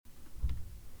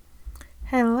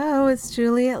Hello, it's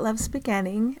Julie at Love's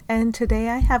Beginning, and today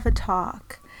I have a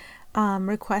talk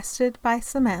requested by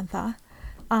Samantha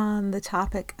on the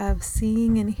topic of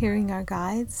seeing and hearing our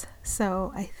guides.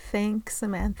 So I thank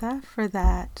Samantha for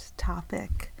that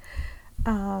topic,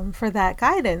 for that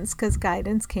guidance, because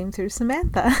guidance came through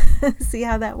Samantha. See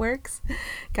how that works?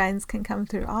 Guidance can come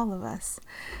through all of us.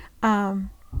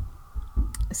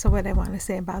 So what I want to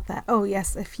say about that, oh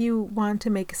yes, if you want to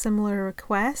make a similar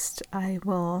request, I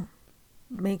will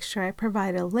make sure I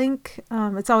provide a link.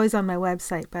 It's always on my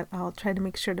website, but I'll try to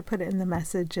make sure to put it in the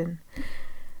message and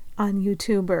on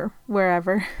YouTube or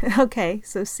wherever. Okay,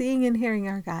 so seeing and hearing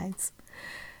our guides.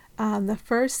 The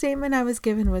first statement I was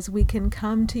given was, we can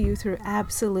come to you through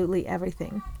absolutely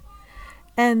everything.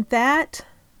 And that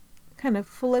kind of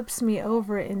flips me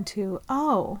over into,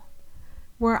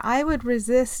 where I would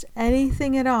resist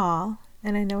anything at all,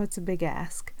 and I know it's a big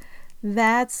ask,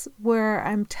 that's where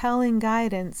I'm telling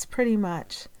guidance pretty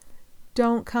much,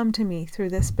 don't come to me through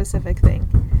this specific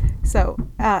thing. So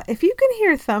if you can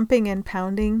hear thumping and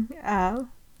pounding,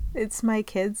 it's my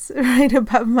kids right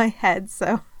above my head,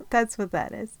 so that's what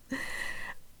that is.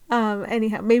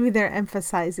 Anyhow, maybe they're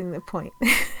emphasizing the point.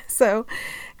 So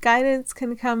guidance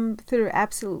can come through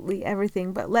absolutely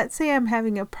everything, but let's say I'm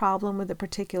having a problem with a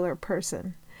particular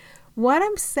person. What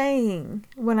I'm saying,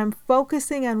 when I'm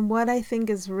focusing on what I think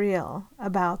is real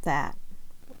about that,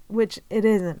 which it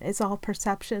isn't, it's all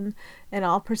perception, and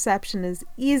all perception is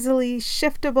easily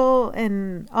shiftable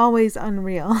and always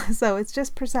unreal. So it's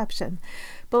just perception.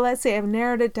 But let's say I've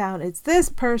narrowed it down. It's this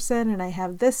person, and I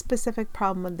have this specific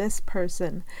problem with this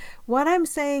person. What I'm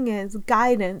saying is,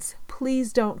 guidance,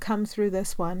 please don't come through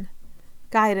this one.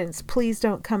 Guidance, please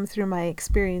don't come through my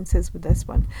experiences with this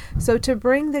one. So to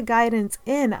bring the guidance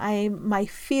in, my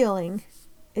feeling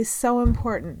is so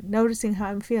important, noticing how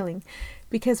I'm feeling,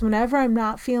 because whenever I'm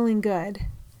not feeling good,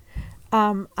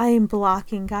 I am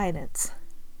blocking guidance.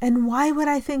 And why would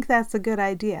I think that's a good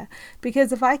idea?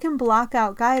 Because if I can block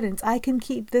out guidance, I can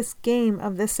keep this game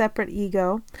of the separate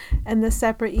ego, and the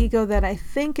separate ego that I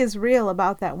think is real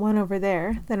about that one over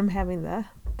there that I'm having the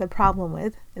problem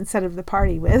with instead of the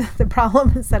party with, the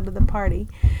problem instead of the party.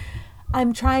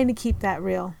 I'm trying to keep that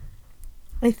real.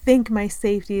 I think my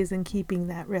safety is in keeping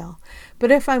that real. But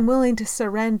if I'm willing to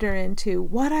surrender into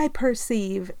what I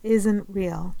perceive isn't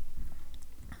real,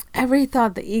 every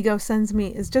thought the ego sends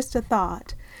me is just a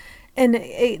thought. And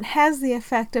it has the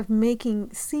effect of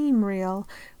making seem real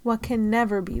what can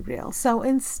never be real. So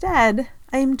instead,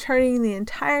 I'm turning the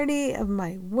entirety of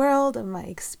my world, of my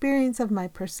experience, of my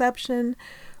perception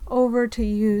over to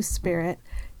you, Spirit.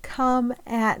 Come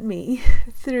at me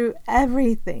through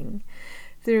everything,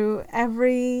 through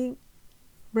every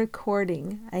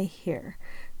recording I hear,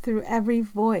 through every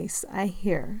voice I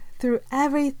hear, through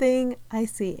everything I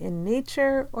see in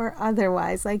nature or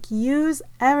otherwise. Like, use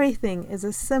everything as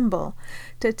a symbol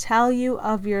to tell you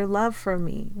of your love for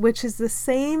me, which is the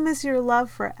same as your love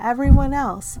for everyone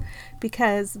else,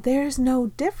 because there's no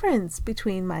difference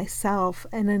between myself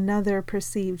and another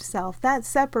perceived self. That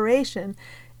separation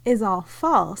is all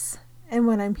false. And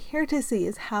what I'm here to see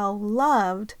is how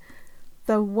loved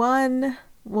the one,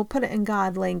 we'll put it in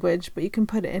God language, but you can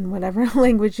put it in whatever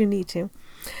language you need to,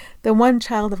 the one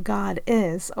child of God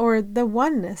is, or the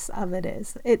oneness of it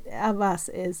is, it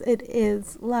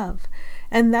is love.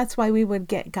 And that's why we would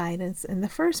get guidance in the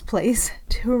first place,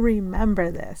 to remember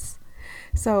this.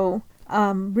 So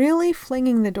really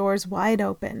flinging the doors wide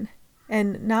open,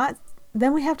 and not,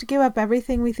 then we have to give up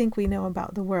everything we think we know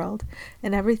about the world,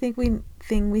 and everything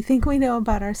we think we know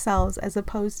about ourselves, as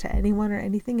opposed to anyone or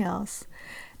anything else.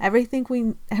 Everything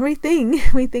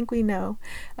we think we know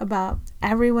about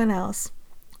everyone else.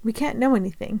 We can't know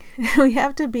anything. We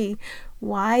have to be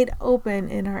wide open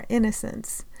in our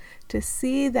innocence to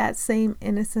see that same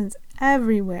innocence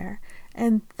everywhere.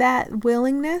 And that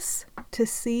willingness to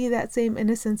see that same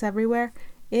innocence everywhere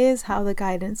is how the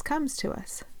guidance comes to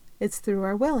us. It's through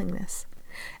our willingness.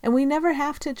 And we never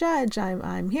have to judge.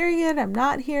 I'm hearing it, I'm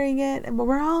not hearing it. And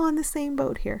we're all on the same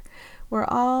boat here. We're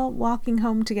all walking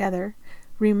home together,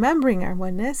 remembering our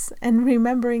oneness, and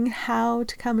remembering how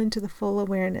to come into the full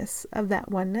awareness of that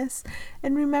oneness,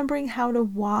 and remembering how to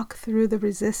walk through the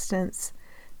resistance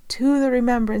to the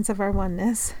remembrance of our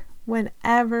oneness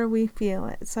whenever we feel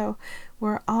it. So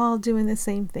we're all doing the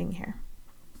same thing here.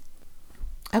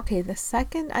 Okay, the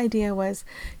second idea was,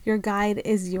 your guide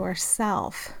is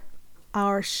yourself,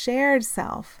 our shared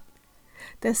self,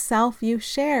 the self you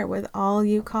share with all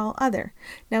you call other.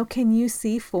 Now, can you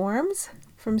see forms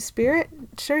from spirit?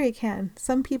 Sure you can.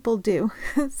 Some people do.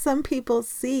 Some people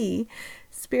see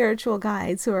spiritual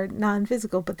guides who are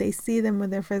non-physical, but they see them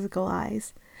with their physical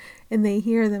eyes. and they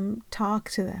hear them talk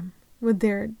to them with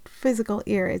their physical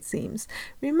ear, it seems.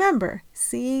 Remember,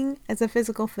 seeing as a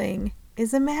physical thing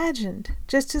is imagined,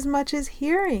 just as much as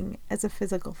hearing as a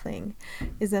physical thing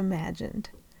is imagined.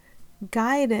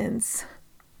 Guidance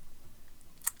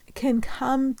can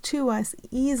come to us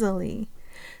easily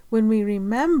when we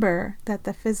remember that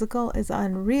the physical is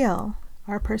unreal,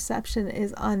 our perception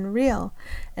is unreal,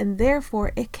 and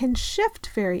therefore it can shift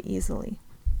very easily.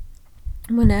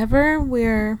 Whenever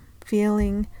we're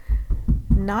feeling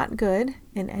not good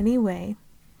in any way,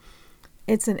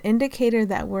 it's an indicator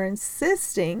that we're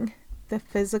insisting the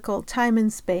physical time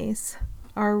and space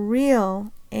are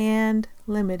real and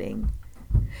limiting.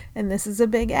 And this is a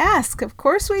big ask. Of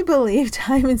course we believe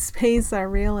time and space are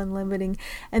real and limiting,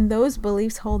 and those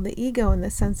beliefs hold the ego in the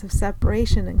sense of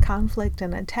separation and conflict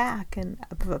and attack and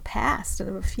of a past and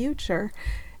of a future.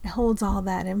 It holds all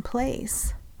that in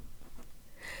place.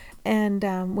 And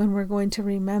when we're going to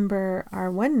remember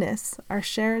our oneness, our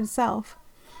shared self,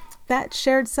 that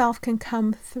shared self can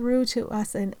come through to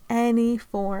us in any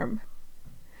form.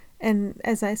 And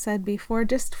as I said before,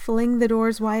 just fling the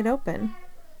doors wide open.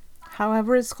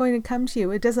 However it's going to come to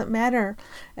you. It doesn't matter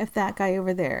if that guy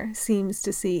over there seems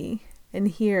to see and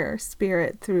hear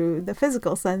spirit through the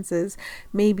physical senses.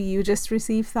 Maybe you just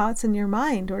receive thoughts in your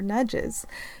mind or nudges.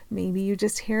 Maybe you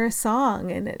just hear a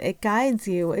song and it guides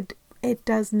you. It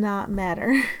does not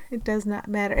matter. It does not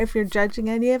matter. If you're judging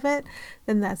any of it,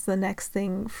 then that's the next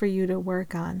thing for you to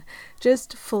work on.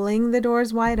 Just fling the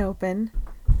doors wide open.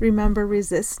 Remember,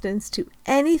 resistance to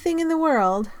anything in the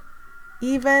world,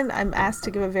 even, I'm asked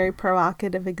to give a very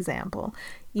provocative example,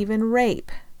 even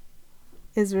rape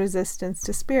is resistance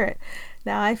to spirit.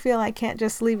 Now, I feel I can't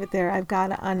just leave it there. I've got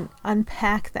to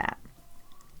unpack that.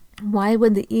 Why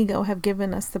would the ego have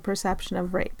given us the perception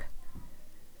of rape?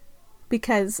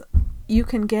 Because you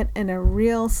can get in a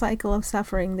real cycle of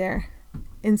suffering there,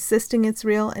 insisting it's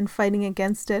real and fighting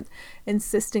against it,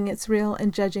 insisting it's real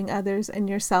and judging others and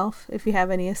yourself, if you have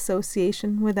any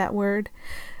association with that word.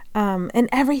 And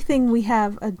everything we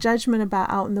have a judgment about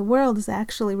out in the world is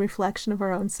actually a reflection of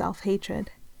our own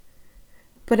self-hatred.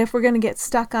 But if we're going to get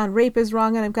stuck on rape is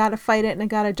wrong and I've got to fight it and I've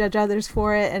got to judge others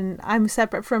for it and I'm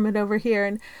separate from it over here,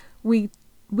 and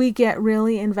we get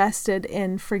really invested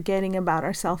in forgetting about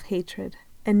our self-hatred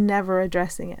and never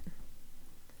addressing it.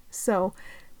 So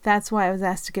that's why I was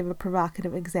asked to give a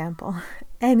provocative example.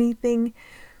 Anything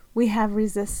we have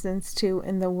resistance to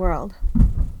in the world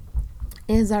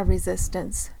is our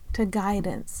resistance to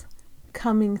guidance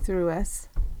coming through us,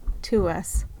 to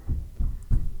us,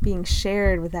 being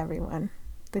shared with everyone.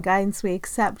 The guidance we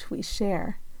accept, we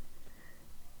share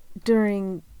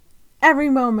during every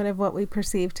moment of what we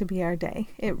perceive to be our day.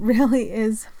 It really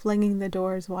is flinging the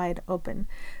doors wide open,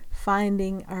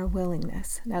 finding our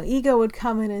willingness. Now, ego would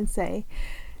come in and say,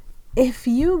 if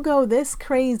you go this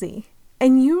crazy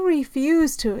and you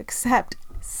refuse to accept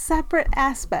separate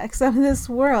aspects of this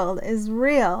world as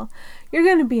real, you're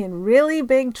going to be in really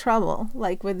big trouble,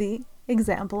 like with the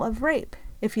example of rape.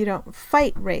 If you don't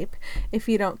fight rape, if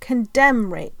you don't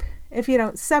condemn rape, if you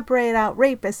don't separate out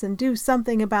rapists and do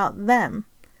something about them,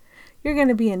 you're going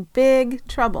to be in big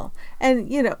trouble.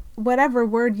 And, whatever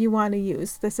word you want to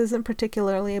use, this isn't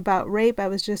particularly about rape. I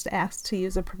was just asked to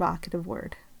use a provocative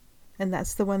word, and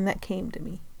that's the one that came to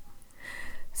me.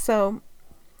 So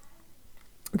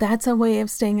that's a way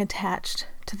of staying attached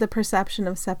to the perception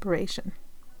of separation.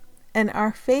 And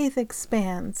our faith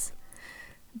expands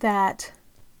that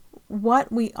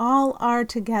what we all are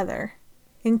together,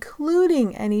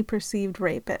 including any perceived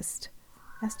rapist,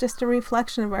 that's just a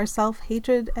reflection of our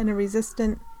self-hatred and a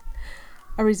resistance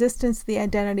to the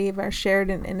identity of our shared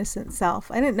and innocent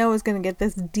self. I didn't know it was going to get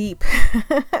this deep.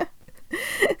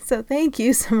 So thank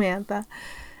you, Samantha.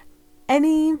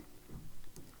 Any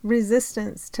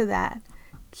resistance to that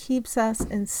keeps us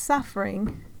in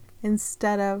suffering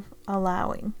instead of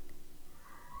allowing.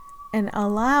 And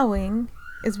allowing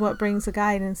is what brings the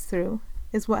guidance through,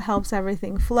 is what helps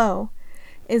everything flow,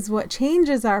 is what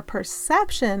changes our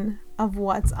perception of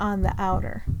what's on the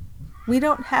outer. We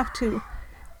don't have to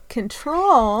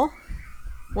control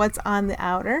what's on the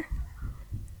outer.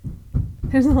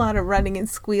 There's a lot of running and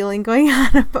squealing going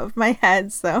on above my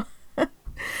head, so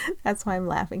that's why I'm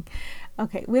laughing.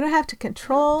 Okay, we don't have to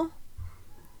control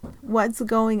what's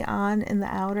going on in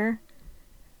the outer.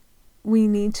 We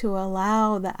need to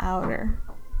allow the outer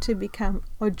to become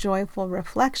a joyful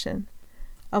reflection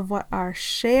of what our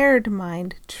shared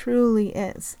mind truly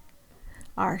is.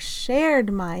 Our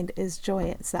shared mind is joy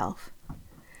itself.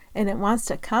 And it wants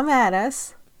to come at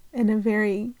us in a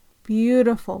very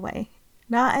beautiful way.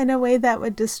 Not in a way that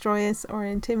would destroy us or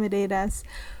intimidate us,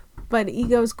 But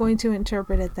ego is going to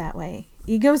interpret it that way.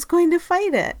 Ego is going to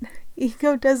fight it.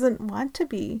 Ego doesn't want to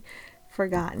be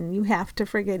forgotten. You have to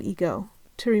forget ego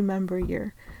to remember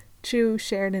your true,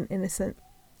 shared, and innocent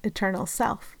eternal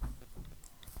self.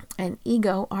 And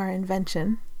ego, our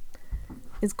invention,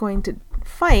 is going to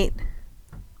fight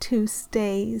to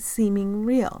stay seeming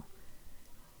real.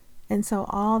 And so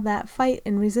all that fight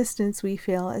and resistance we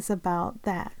feel is about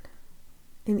that.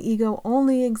 And ego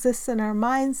only exists in our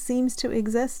minds, seems to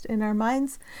exist in our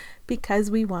minds because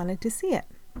we wanted to see it.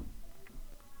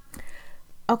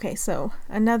 Okay, so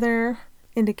another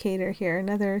indicator here,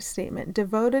 another statement.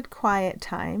 Devoted quiet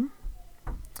time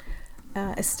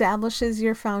establishes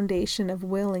your foundation of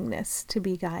willingness to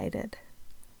be guided.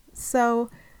 So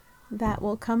that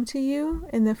will come to you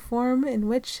in the form in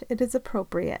which it is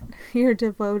appropriate, your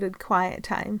devoted quiet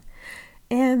time,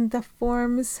 and the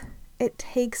forms it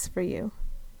takes for you.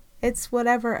 It's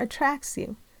whatever attracts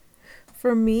you.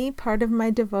 For me, part of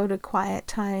my devoted quiet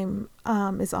time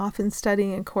is often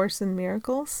studying A Course in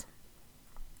Miracles.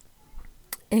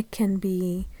 It can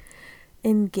be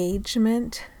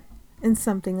engagement in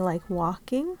something like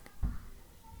walking.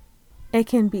 It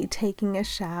can be taking a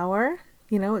shower.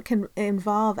 It can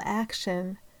involve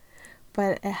action,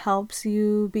 but it helps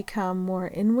you become more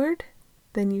inward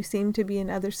than you seem to be in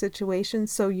other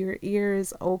situations, so your ear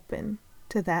is open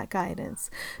to that guidance.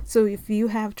 So if you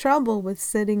have trouble with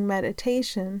sitting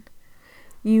meditation,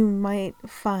 you might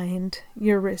find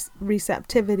your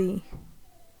receptivity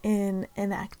in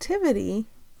an activity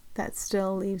that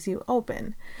still leaves you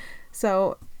open.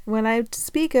 So when I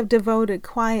speak of devoted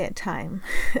quiet time,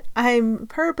 I'm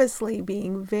purposely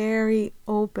being very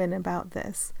open about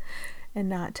this and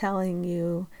not telling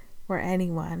you or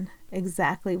anyone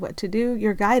exactly what to do.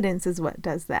 Your guidance is what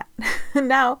does that.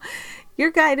 Now,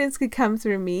 your guidance could come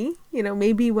through me.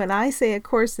 Maybe when I say A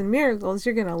Course in Miracles,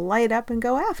 you're going to light up and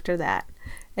go after that.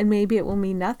 And maybe it will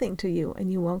mean nothing to you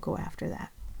and you won't go after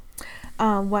that.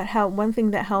 One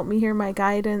thing that helped me here, my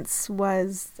guidance,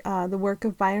 was the work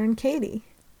of Byron Katie.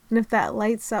 And if that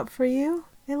lights up for you,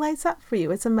 it lights up for you.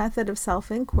 It's a method of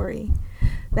self-inquiry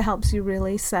that helps you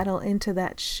really settle into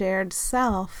that shared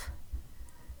self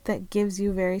that gives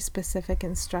you very specific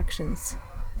instructions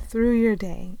through your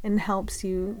day and helps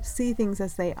you see things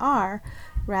as they are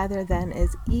rather than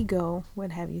as ego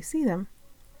would have you see them.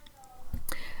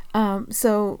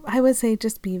 So I would say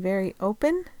just be very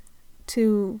open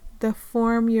to the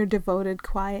form your devoted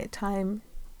quiet time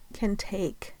can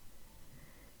take.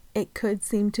 It could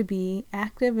seem to be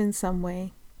active in some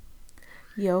way.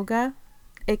 Yoga,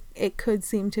 it could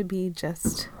seem to be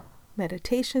just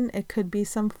meditation. It could be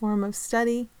some form of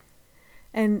study.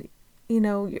 And,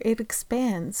 it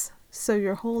expands. So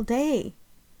your whole day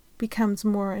becomes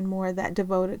more and more that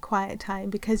devoted quiet time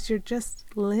because you're just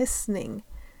listening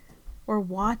or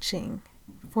watching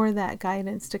for that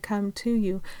guidance to come to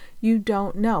you. You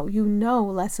don't know. You know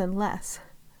less and less.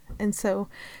 And so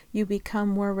you become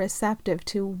more receptive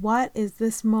to what is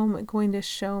this moment going to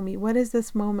show me? What is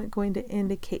this moment going to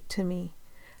indicate to me?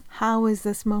 How is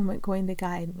this moment going to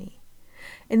guide me?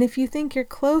 And if you think you're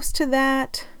close to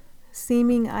that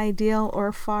seeming ideal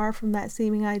or far from that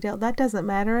seeming ideal, that doesn't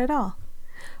matter at all.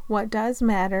 What does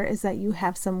matter is that you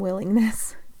have some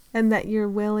willingness and that you're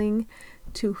willing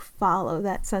to follow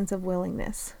that sense of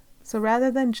willingness. So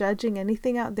rather than judging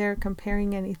anything out there,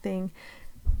 comparing anything,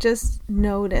 just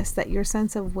notice that your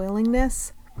sense of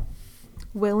willingness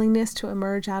to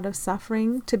emerge out of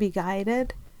suffering, to be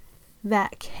guided,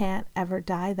 that can't ever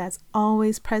die. That's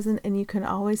always present, and you can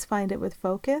always find it with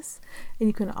focus, and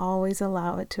you can always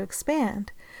allow it to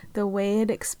expand. The way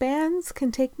it expands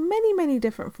can take many, many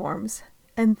different forms,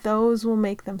 and those will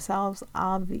make themselves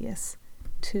obvious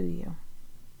to you.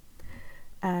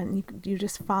 And you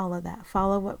just follow that.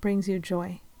 Follow what brings you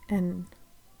joy and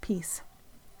peace.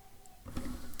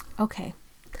 Okay.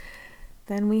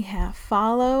 Then we have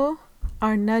follow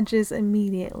our nudges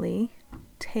immediately,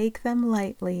 take them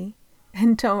lightly,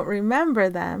 and don't remember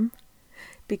them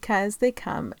because they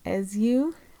come as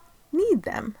you need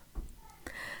them.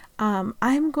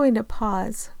 I'm going to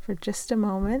pause for just a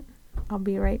moment. I'll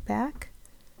be right back.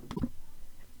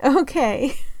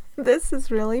 Okay, this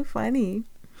is really funny.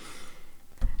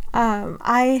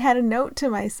 I had a note to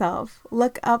myself,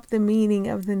 look up the meaning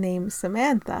of the name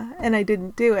Samantha, and I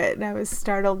didn't do it, and I was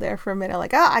startled there for a minute,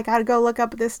 like, I gotta go look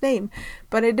up this name,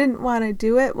 but I didn't want to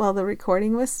do it while the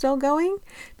recording was still going,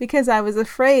 because I was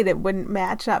afraid it wouldn't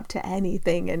match up to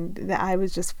anything, and that I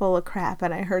was just full of crap,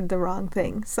 and I heard the wrong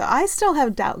thing. So I still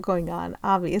have doubt going on,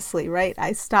 obviously, right?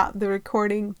 I stopped the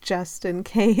recording just in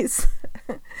case.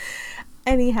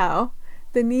 Anyhow,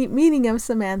 The neat meaning of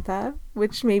Samantha,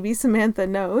 which maybe Samantha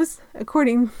knows,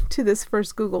 according to this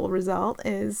first Google result,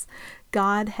 is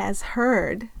God has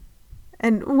heard.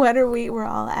 And what are we? We're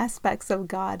all aspects of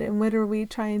God. And what are we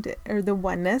trying to, or the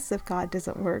oneness, if God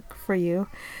doesn't work for you,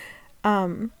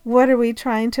 what are we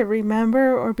trying to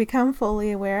remember or become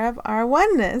fully aware of? Our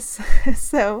oneness.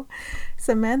 So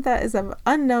Samantha is of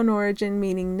unknown origin,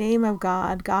 meaning name of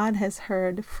God. God has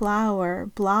heard, flower,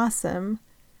 blossom,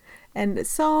 and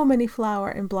so many flower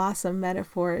and blossom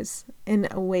metaphors in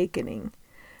awakening.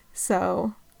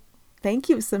 So thank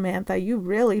you, Samantha. You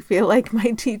really feel like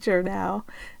my teacher now.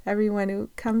 Everyone who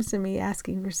comes to me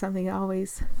asking for something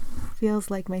always feels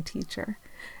like my teacher.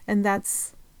 And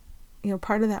that's,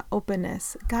 part of that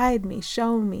openness. Guide me,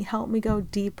 show me, help me go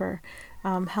deeper.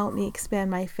 Help me expand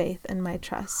my faith and my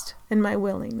trust and my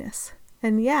willingness.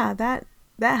 And yeah, that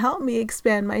helped me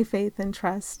expand my faith and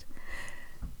trust.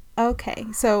 Okay,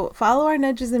 so follow our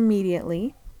nudges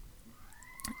immediately.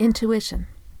 Intuition.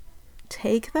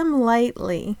 Take them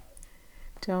lightly.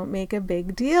 Don't make a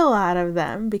big deal out of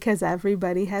them, because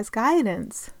everybody has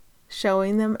guidance.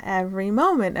 Showing them every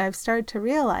moment. I've started to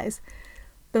realize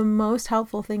the most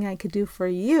helpful thing I could do for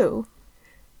you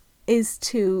is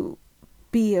to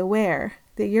be aware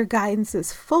that your guidance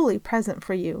is fully present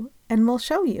for you and will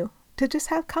show you, to just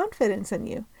have confidence in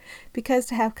you. Because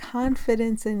to have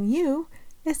confidence in you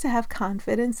is to have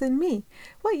confidence in me.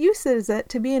 What use is it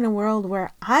to be in a world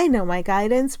where I know my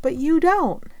guidance, but you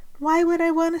don't? Why would I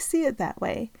want to see it that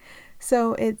way?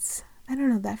 So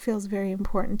that feels very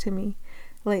important to me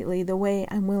lately, the way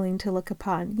I'm willing to look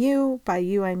upon you. By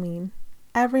you, I mean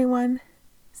everyone,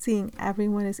 seeing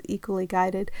everyone as equally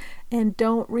guided, and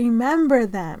don't remember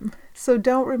them. So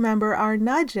don't remember our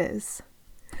nudges.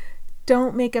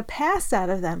 Don't make a past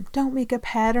out of them. Don't make a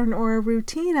pattern or a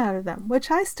routine out of them, which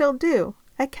I still do.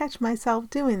 I catch myself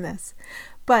doing this.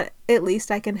 But at least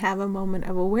I can have a moment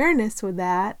of awareness with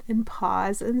that and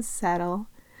pause and settle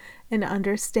and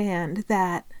understand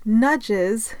that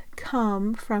nudges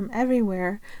come from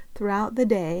everywhere throughout the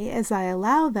day as I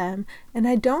allow them, and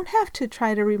I don't have to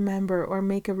try to remember or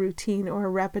make a routine or a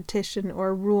repetition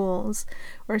or rules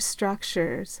or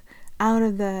structures out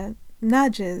of the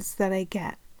nudges that I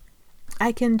get.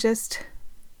 I can just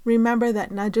remember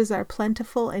that nudges are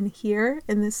plentiful and here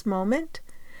in this moment,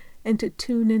 and to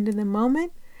tune into the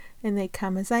moment, and they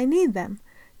come as I need them.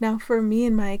 Now, for me,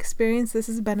 in my experience, this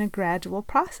has been a gradual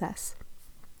process.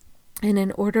 And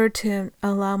in order to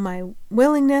allow my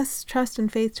willingness, trust,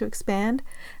 and faith to expand,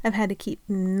 I've had to keep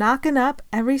knocking up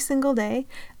every single day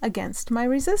against my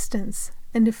resistance,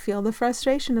 and to feel the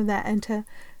frustration of that, and to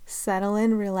settle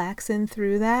in, relax in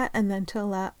through that, and then to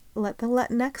let the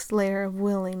next layer of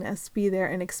willingness be there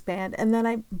and expand. And then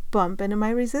I bump into my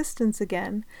resistance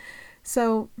again.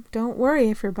 So don't worry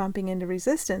if you're bumping into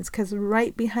resistance, because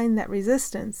right behind that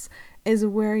resistance is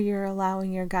where you're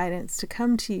allowing your guidance to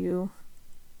come to you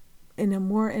in a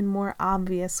more and more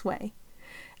obvious way.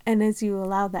 And as you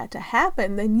allow that to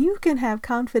happen, then you can have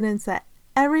confidence that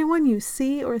everyone you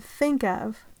see or think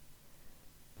of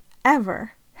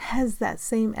ever has that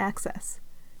same access.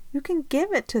 You can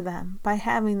give it to them by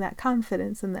having that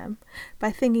confidence in them,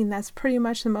 by thinking that's pretty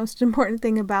much the most important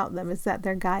thing about them, is that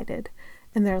they're guided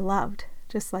and they're loved,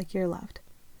 just like you're loved.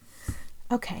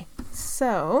 Okay,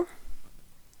 so,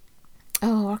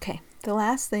 the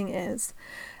last thing is,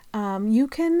 you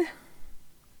can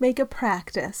make a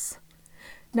practice.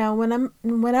 Now,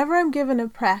 whenever I'm given a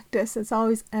practice, it's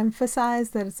always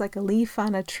emphasized that it's like a leaf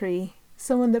on a tree.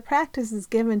 So when the practice is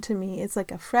given to me, it's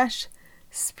like a fresh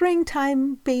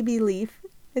springtime baby leaf.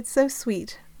 It's so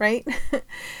sweet, right?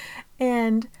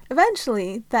 And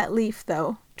eventually that leaf,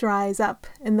 though, dries up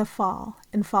in the fall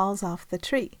and falls off the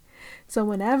tree. So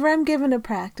whenever I'm given a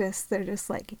practice, they're just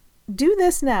like, do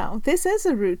this now. This is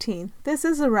a routine. This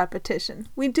is a repetition.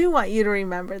 We do want you to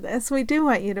remember this. We do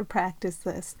want you to practice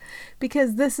this,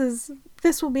 because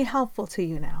this will be helpful to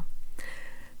you now.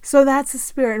 So that's the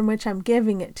spirit in which I'm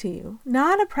giving it to you.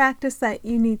 Not a practice that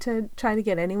you need to try to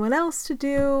get anyone else to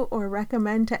do or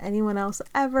recommend to anyone else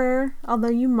ever, although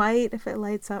you might if it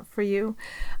lights up for you.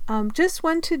 Just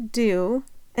one to do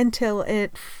until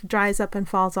it dries up and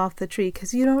falls off the tree,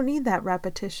 because you don't need that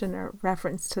repetition or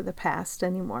reference to the past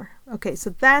anymore. Okay, so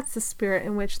that's the spirit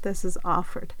in which this is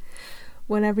offered.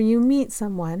 Whenever you meet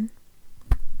someone,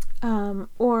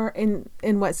 or in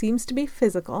what seems to be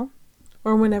physical,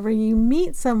 or whenever you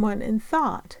meet someone in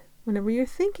thought, whenever you're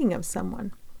thinking of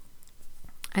someone,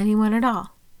 anyone at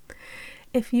all,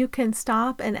 if you can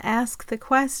stop and ask the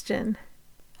question,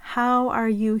 how are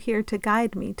you here to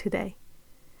guide me today?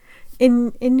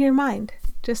 In your mind,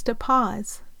 just to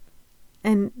pause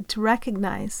and to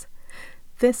recognize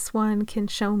this one can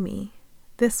show me.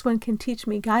 This one can teach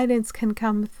me. Guidance can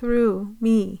come through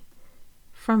me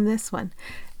from this one.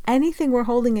 Anything we're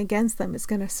holding against them is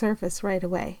going to surface right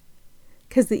away.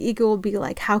 Because the ego will be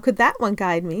like, how could that one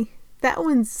guide me? That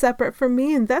one's separate from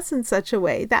me and thus in such a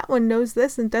way. That one knows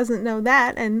this and doesn't know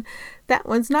that. And that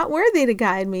one's not worthy to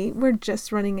guide me. We're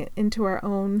just running it into our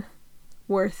own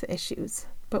worth issues,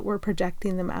 but we're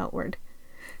projecting them outward.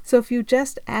 So if you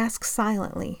just ask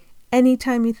silently,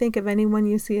 anytime you think of anyone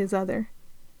you see as other,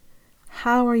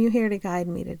 how are you here to guide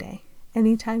me today?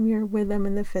 Anytime you're with them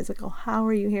in the physical, how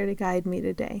are you here to guide me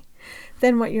today?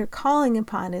 Then what you're calling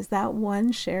upon is that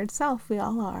one shared self we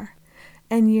all are.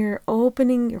 And you're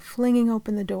flinging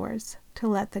open the doors to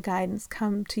let the guidance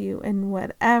come to you in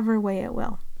whatever way it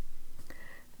will.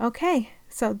 Okay,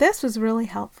 so this was really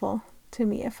helpful to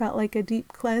me. It felt like a deep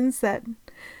cleanse that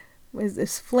was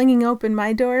just flinging open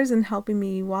my doors and helping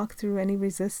me walk through any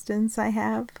resistance I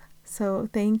have. So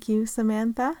thank you,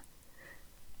 Samantha.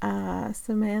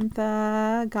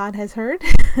 Samantha, God has heard.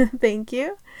 Thank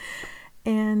you.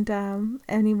 And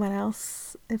anyone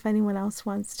else, if anyone else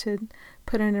wants to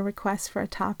put in a request for a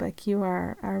topic, you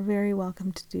are very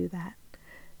welcome to do that.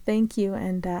 Thank you,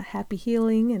 and happy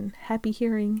healing and happy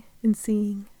hearing and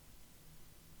seeing.